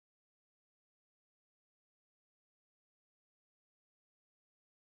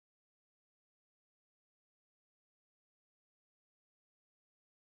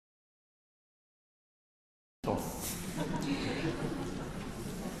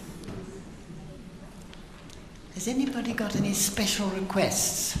Has anybody got any special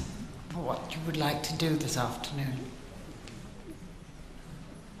requests for what you would like to do this afternoon?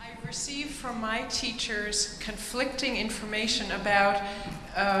 I've received from my teachers conflicting information about,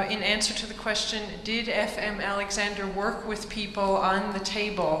 in answer to the question, did FM Alexander work with people on the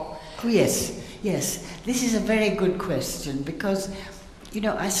table? Oh, yes, yes. This is a very good question because, you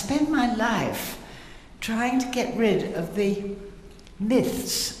know, I spend my life trying to get rid of the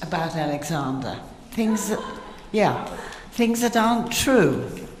myths about Alexander. Things that aren't true.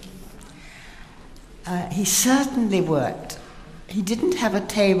 He certainly worked. He didn't have a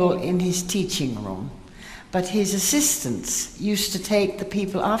table in his teaching room, but his assistants used to take the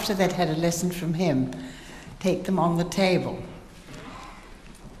people, after they'd had a lesson from him, take them on the table.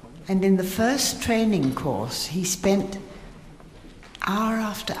 And in the first training course, he spent hour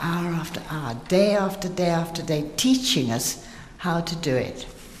after hour after hour, day after day after day, teaching us how to do it.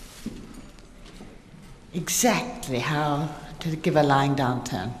 Exactly how to give a lying down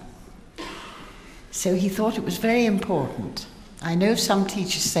turn. So he thought it was very important. I know some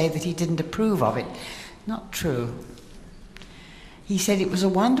teachers say that he didn't approve of it. Not true. He said it was a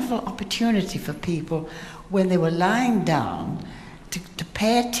wonderful opportunity for people when they were lying down to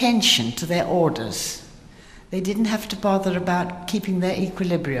pay attention to their orders. They didn't have to bother about keeping their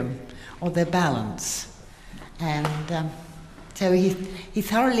equilibrium or their balance. And so he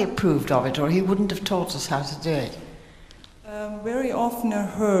thoroughly approved of it, or he wouldn't have taught us how to do it. Very often I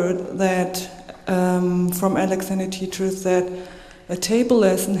heard that from Alexander teachers that a table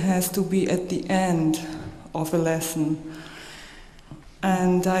lesson has to be at the end of a lesson.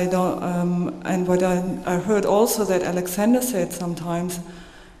 And I heard also that Alexander said sometimes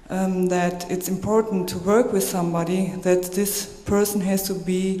that it's important to work with somebody, that this person has to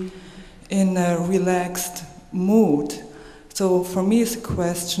be in a relaxed mood. So for me it's a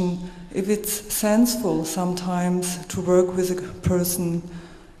question if it's sensible sometimes to work with a person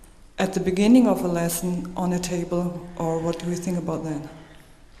at the beginning of a lesson on a table, or what do you think about that?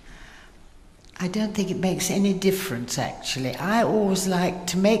 I don't think it makes any difference, actually. I always like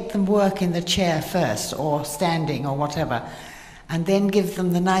to make them work in the chair first, or standing, or whatever, and then give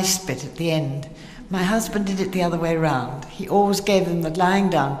them the nice bit at the end. My husband did it the other way around. He always gave them the lying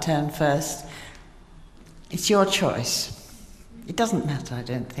down turn first. It's your choice. It doesn't matter, I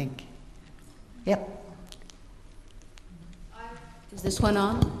don't think. Yep. Is this one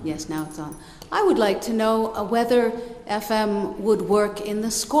on? Yes, now it's on. I would like to know whether FM would work in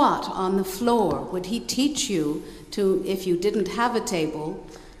the squat on the floor. Would he teach you to, if you didn't have a table,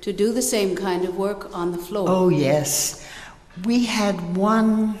 to do the same kind of work on the floor? Oh, yes. We had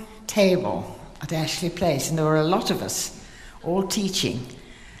one table at Ashley Place, and there were a lot of us all teaching,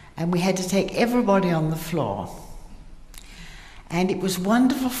 and we had to take everybody on the floor. And it was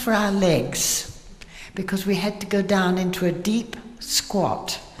wonderful for our legs, because we had to go down into a deep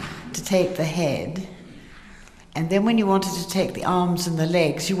squat to take the head, and then when you wanted to take the arms and the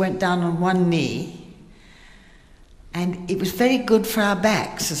legs, you went down on one knee, and it was very good for our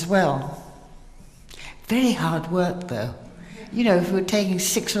backs as well. Very hard work, though. You know, if we were taking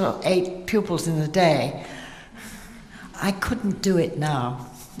 6 or 8 pupils in a day, I couldn't do it now.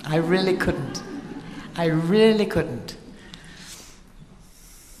 I really couldn't. I really couldn't.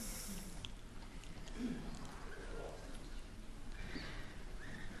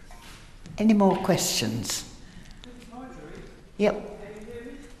 Any more questions? Marjory? Yep. Can you hear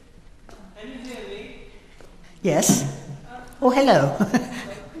me? Can you hear me? Yes? Oh, hello.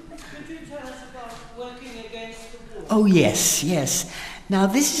 Could you tell us about working against the wall? Oh, yes, yes. Now,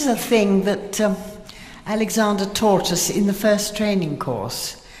 this is a thing that Alexander taught us in the first training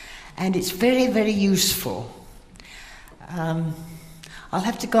course, and it's very, very useful. I'll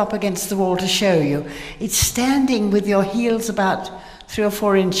have to go up against the wall to show you. It's standing with your heels about 3 or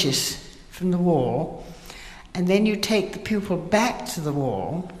 4 inches from the wall, and then you take the pupil back to the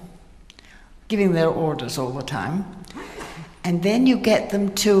wall, giving their orders all the time, and then you get them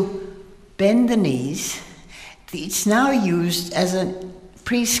to bend the knees. It's now used as a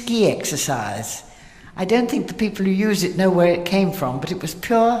pre-ski exercise. I don't think the people who use it know where it came from, but it was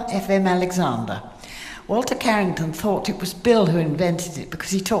pure FM Alexander. Walter Carrington thought it was Bill who invented it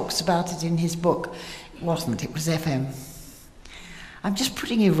because he talks about it in his book. It wasn't, it was FM. I'm just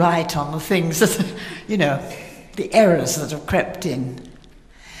putting you right on the things that, you know, the errors that have crept in.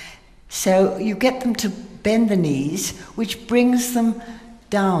 So you get them to bend the knees, which brings them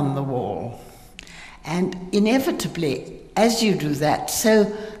down the wall. And inevitably, as you do that, so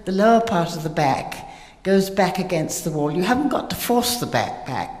the lower part of the back goes back against the wall. You haven't got to force the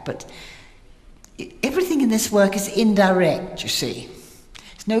back, but everything in this work is indirect, you see.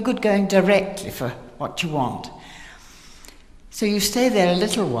 It's no good going directly for what you want. So you stay there a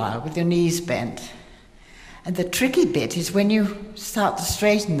little while with your knees bent. And the tricky bit is when you start to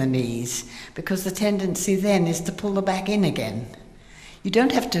straighten the knees, because the tendency then is to pull the back in again. You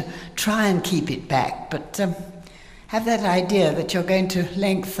don't have to try and keep it back, but have that idea that you're going to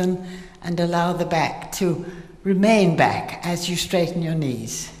lengthen and allow the back to remain back as you straighten your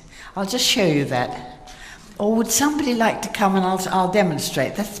knees. I'll just show you that. Or would somebody like to come and I'll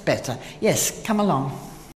demonstrate? That's better. Yes, come along.